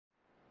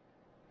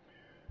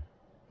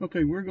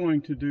Okay, we're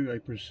going to do a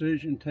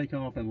precision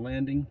takeoff and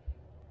landing.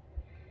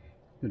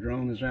 The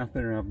drone is out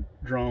there. I've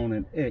drawn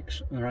an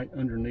X right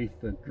underneath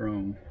the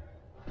drone.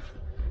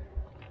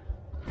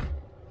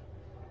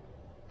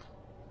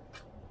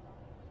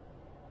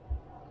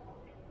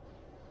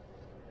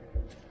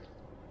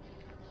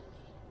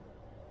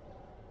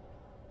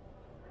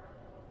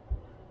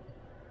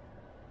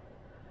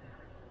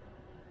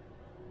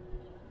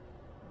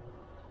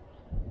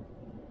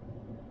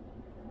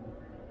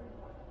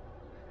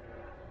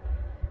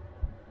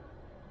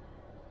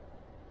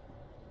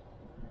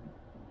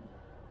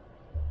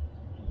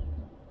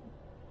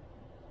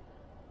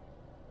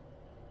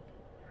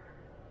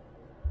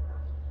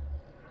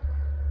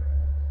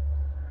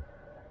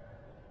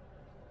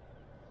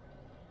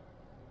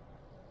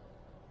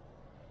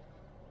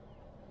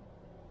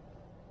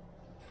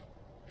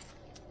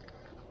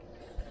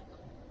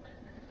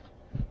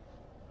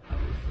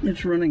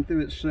 It's running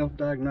through its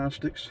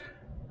self-diagnostics.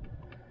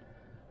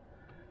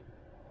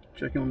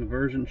 Checking on the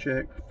version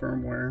check,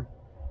 firmware.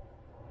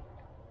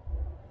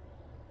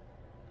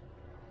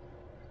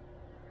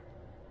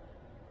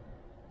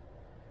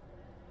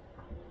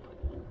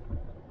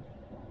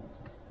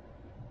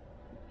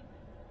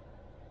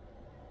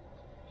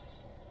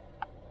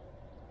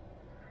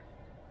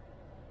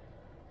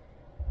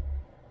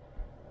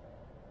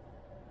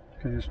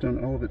 Okay, it's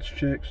done all of its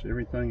checks.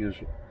 Everything is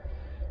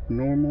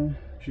normal.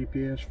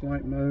 GPS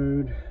flight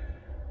mode,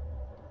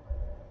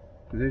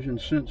 vision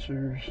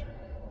sensors,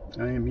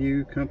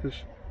 IMU, compass,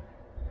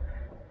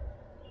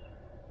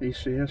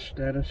 ECS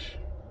status,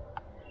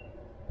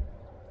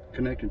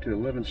 connected to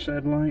 11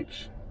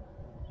 satellites.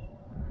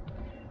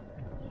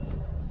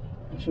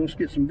 So let's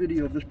get some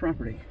video of this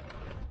property.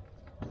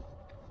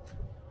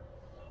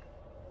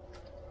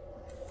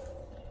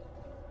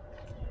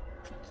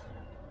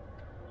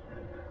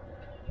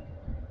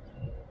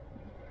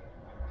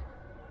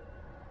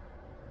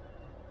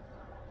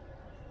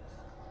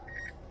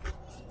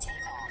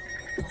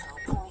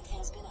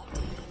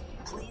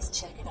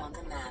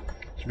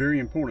 It's very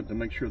important to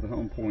make sure the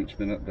home point's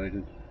been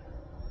updated.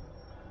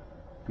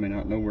 You may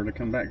not know where to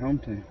come back home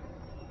to.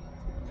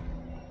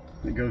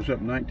 It goes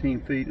up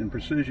 19 feet in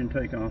precision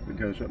takeoff. It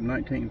goes up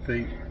 19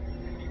 feet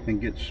and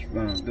gets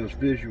does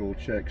visual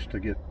checks to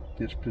get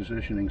its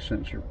positioning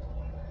sensor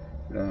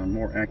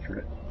more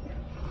accurate.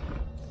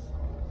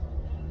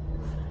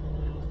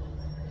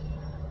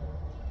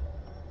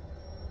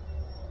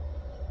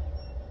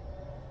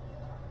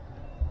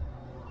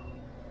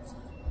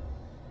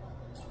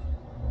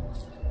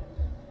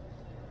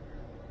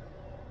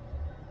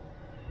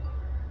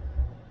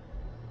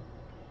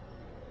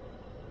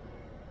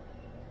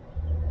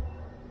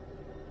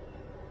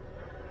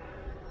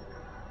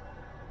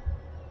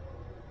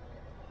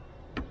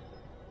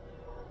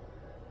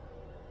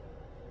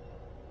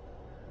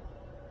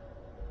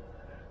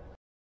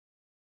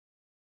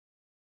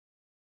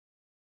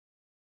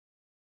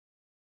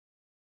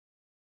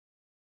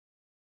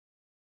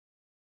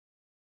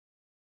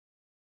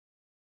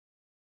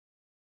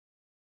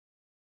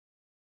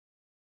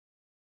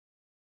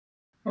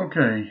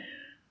 Okay,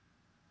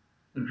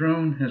 the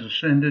drone has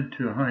ascended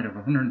to a height of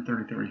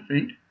 133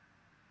 feet.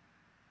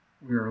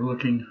 We are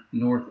looking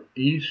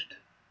northeast,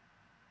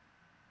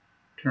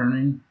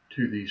 turning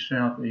to the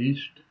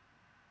southeast,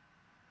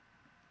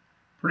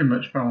 pretty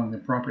much following the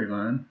property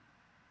line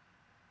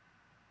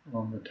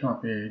along the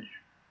top edge,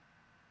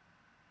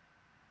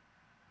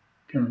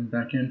 coming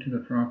back into the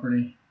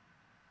property.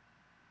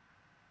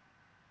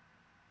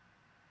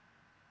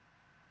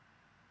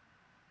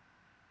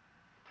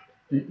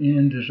 The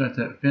end is at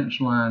that fence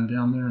line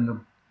down there in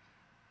the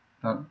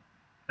about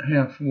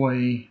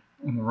halfway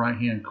on the right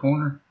hand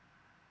corner.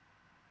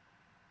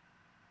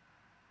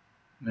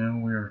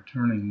 Now we are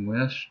turning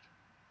west.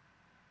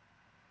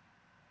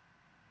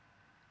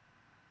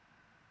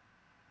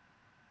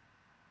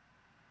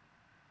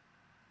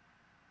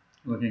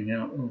 Looking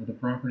out over the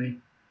property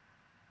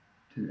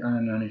to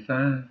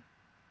I-95.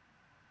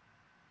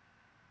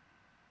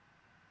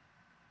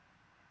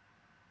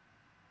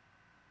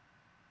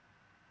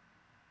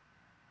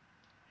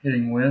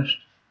 Heading west,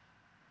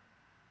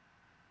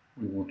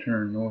 we will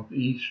turn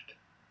northeast.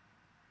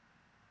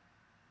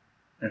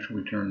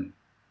 Actually, we turn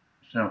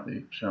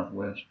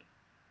southwest.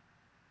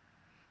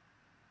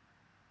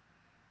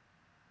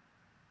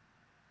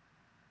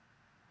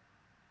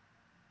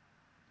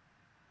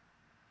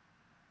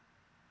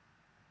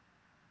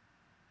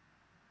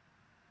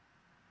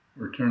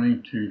 We're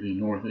turning to the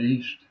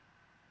northeast.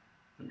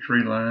 The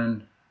tree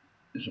line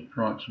is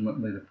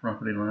approximately the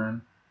property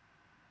line.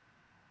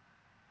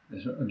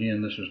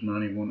 Again, this is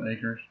 91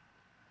 acres.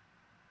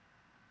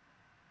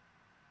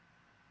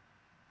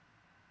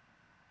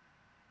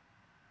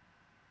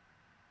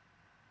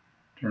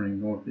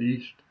 Turning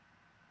northeast.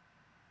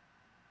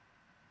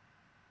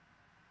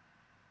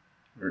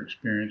 We're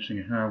experiencing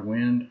a high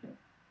wind.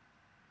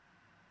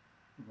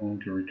 We're going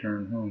to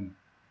return home.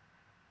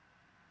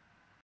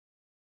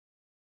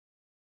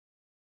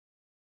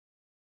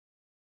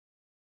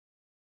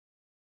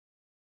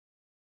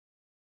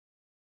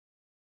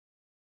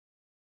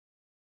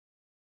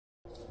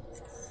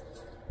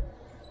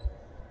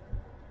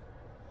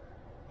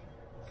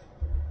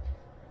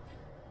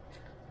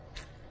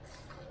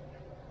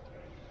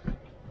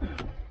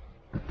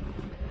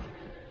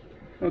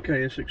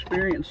 Okay, it's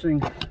experiencing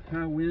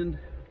high wind,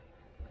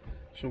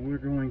 so we're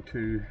going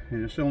to,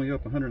 and it's only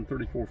up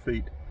 134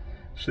 feet,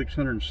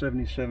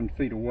 677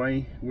 feet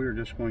away. We're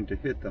just going to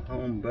hit the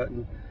home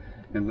button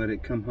and let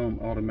it come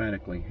home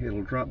automatically.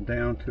 It'll drop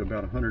down to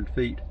about 100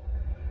 feet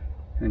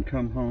and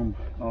come home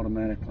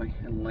automatically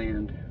and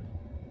land.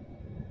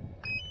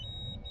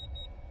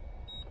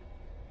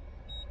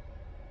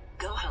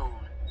 Go home.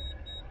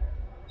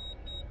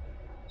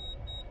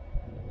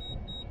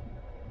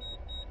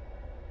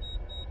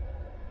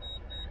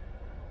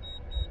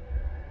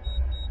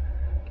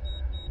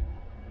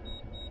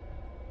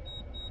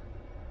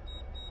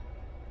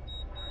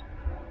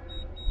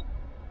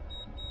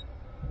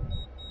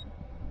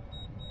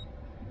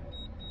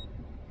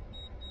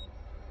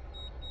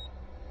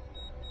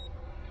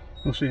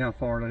 We'll see how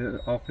far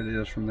off it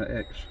is from the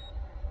X.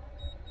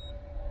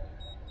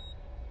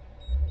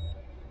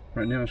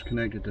 Right now it's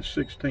connected to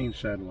 16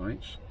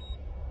 satellites.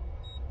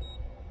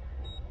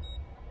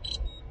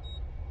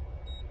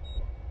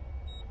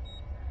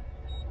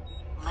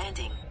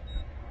 Landing.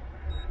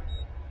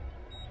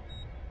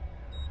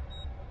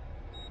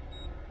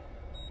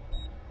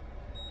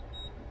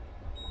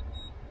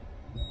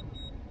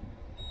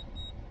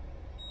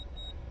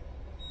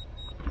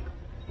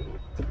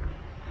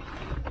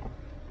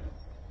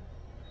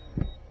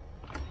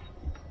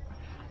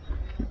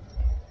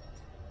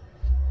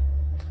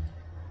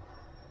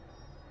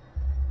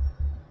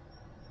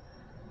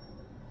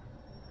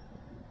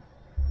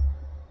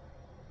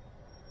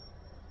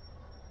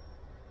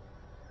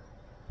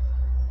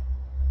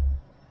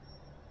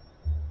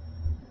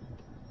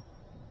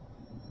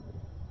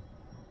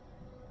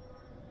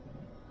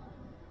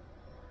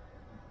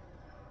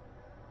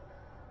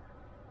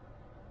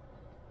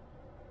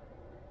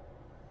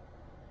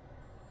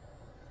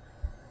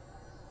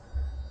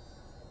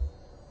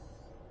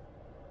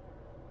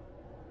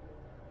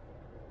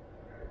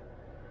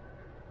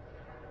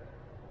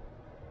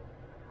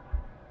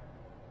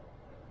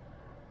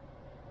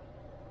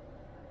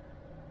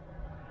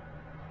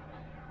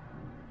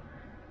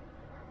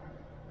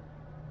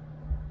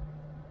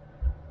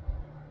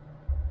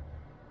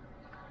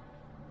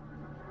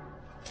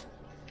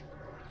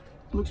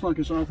 Looks like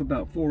it's off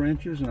about 4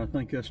 inches, and I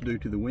think that's due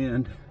to the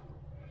wind.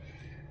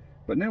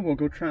 But now we'll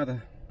go try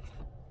the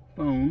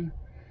phone,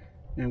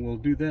 and we'll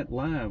do that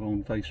live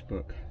on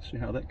Facebook. See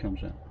how that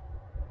comes out.